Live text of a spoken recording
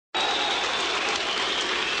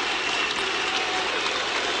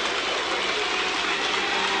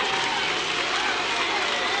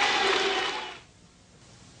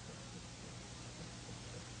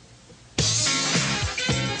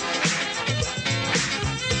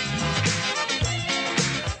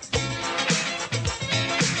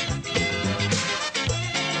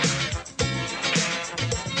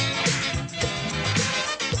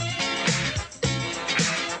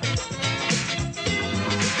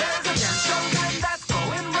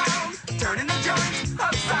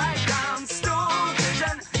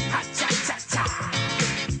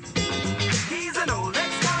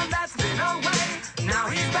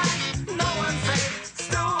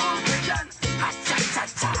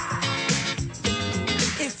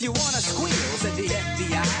If you want to squeal, said the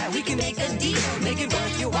FBI, we can make a deal, make it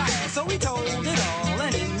worth your while. So we told it all,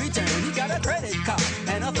 and in return he got a credit card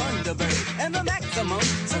and a Thunderbird and the maximum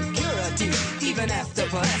security, even after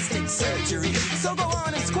plastic surgery. So go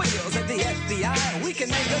on and squeal, said the FBI, we can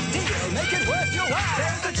make a deal, make it worth your while.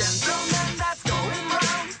 There's a gentleman that's going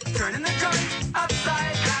round, turning the joint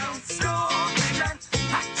upside down. Stool pigeon,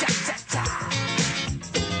 ha-cha-cha-cha.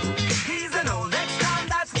 He's an old ex-con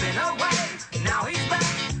that's been away, now he's back,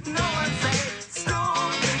 no one say, stool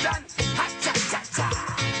pigeon, ha-cha-cha-cha.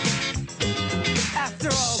 After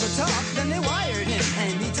all the talk, then they wired him,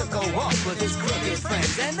 and he took a walk with his crooked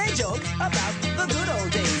friends, and they joked about the good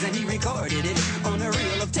old days, and he recorded it on a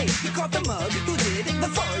reel of tape. He caught the mug who did the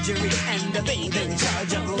forgery, and the babe in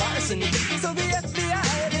charge of larceny. So the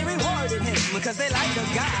FBI, they rewarded him, because they like a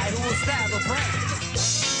guy who will stab a friend.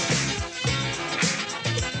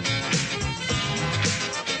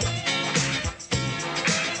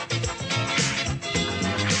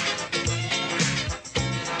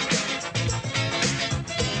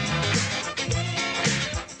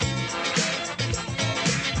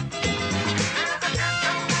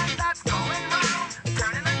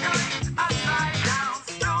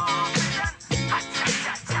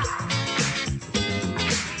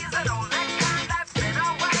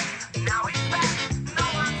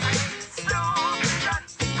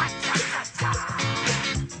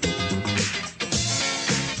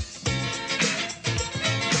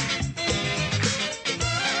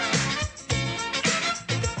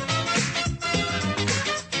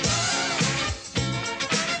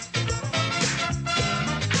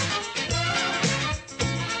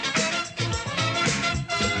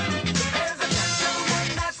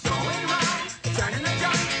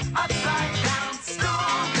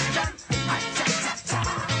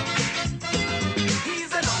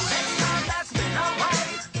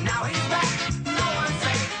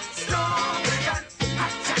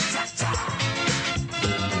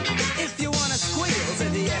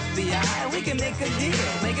 We can make a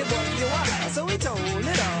deal, make it worth your while. So we told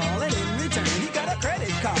it all, and in return he got a credit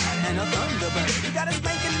card and a Thunderbird. He got his